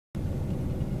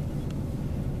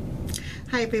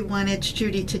Hi everyone, it's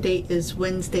Judy. Today is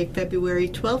Wednesday, February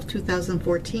 12th,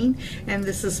 2014, and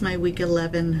this is my week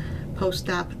 11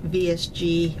 post-op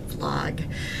VSG vlog.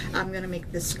 I'm going to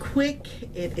make this quick.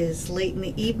 It is late in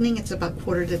the evening. It's about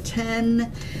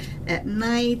 9:45 at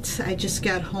night. I just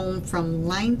got home from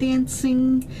line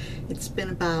dancing. It's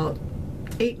been about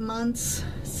 8 months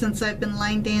since I've been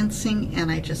line dancing, and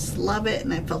I just love it,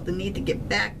 and I felt the need to get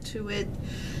back to it.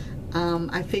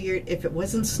 I figured if it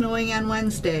wasn't snowing on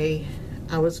Wednesday,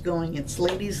 I was going. It's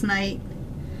ladies' night,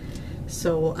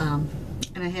 so and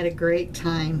I had a great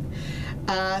time.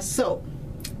 My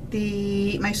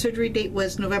surgery date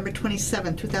was November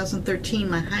 27, 2013.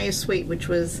 My highest weight, which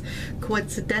was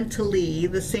coincidentally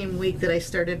the same week that I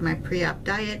started my pre-op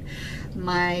diet,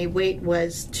 my weight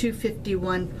was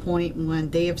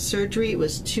 251.1. Day of surgery, it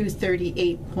was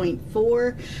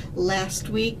 238.4. Last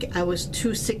week I was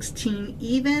 216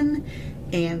 even.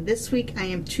 And this week I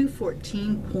am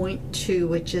 214.2,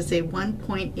 which is a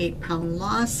 1.8 pound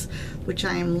loss, which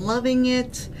I am loving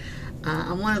it.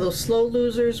 I'm one of those slow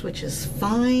losers, which is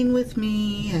fine with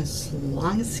me. As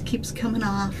long as it keeps coming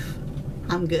off,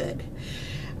 I'm good.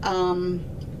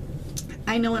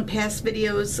 I know in past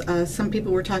videos, some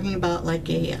people were talking about like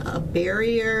a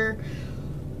barrier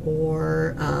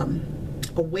or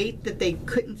a weight that they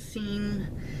couldn't seem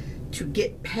to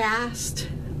get past.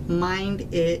 My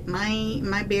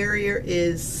barrier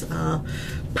is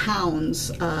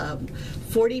pounds,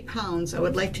 40 pounds. I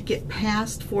would like to get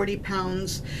past 40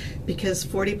 pounds because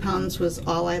 40 pounds was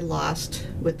all I lost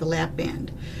with the lap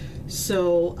band.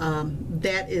 So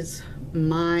that is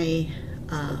my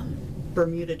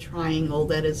Bermuda Triangle.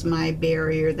 That is my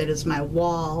barrier. That is my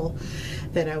wall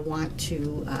that I want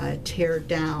to tear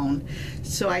down.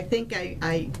 So I think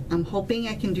I'm hoping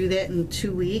I can do that in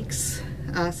 2 weeks.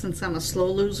 Since I'm a slow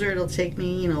loser, it'll take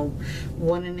me,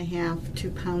 1.5 to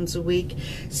 2 pounds a week.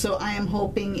 So I am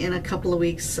hoping in a couple of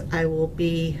weeks I will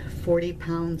be 40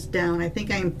 pounds down. I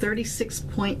think I am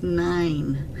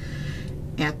 36.9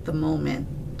 at the moment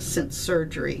since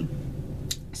surgery.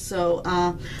 So,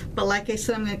 but like I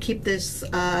said, I'm going to keep this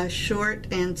short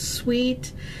and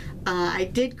sweet. I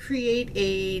did create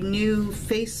a new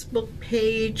Facebook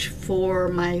page for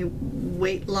my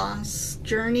weight loss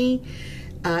journey.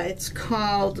 It's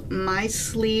called My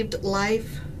Sleeved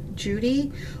Life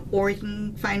Judy, or you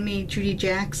can find me Judy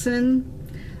Jackson.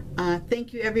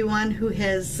 Thank you everyone who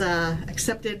has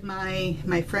accepted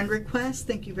my friend request.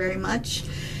 Thank you very much.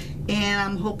 And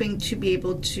I'm hoping to be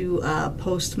able to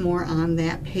post more on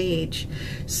that page.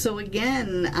 So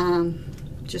again,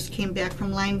 just came back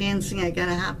from line dancing. I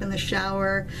gotta hop in the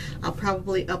shower. I'll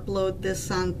probably upload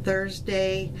this on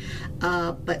Thursday,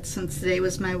 but since today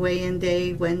was my weigh-in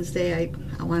day, Wednesday,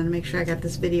 I wanted to make sure I got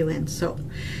this video in. So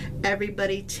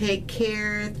everybody take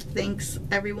care. Thanks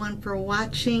everyone for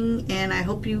watching, and I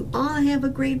hope you all have a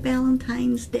great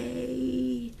Valentine's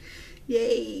Day.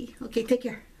 Yay. Okay, take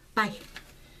care. Bye.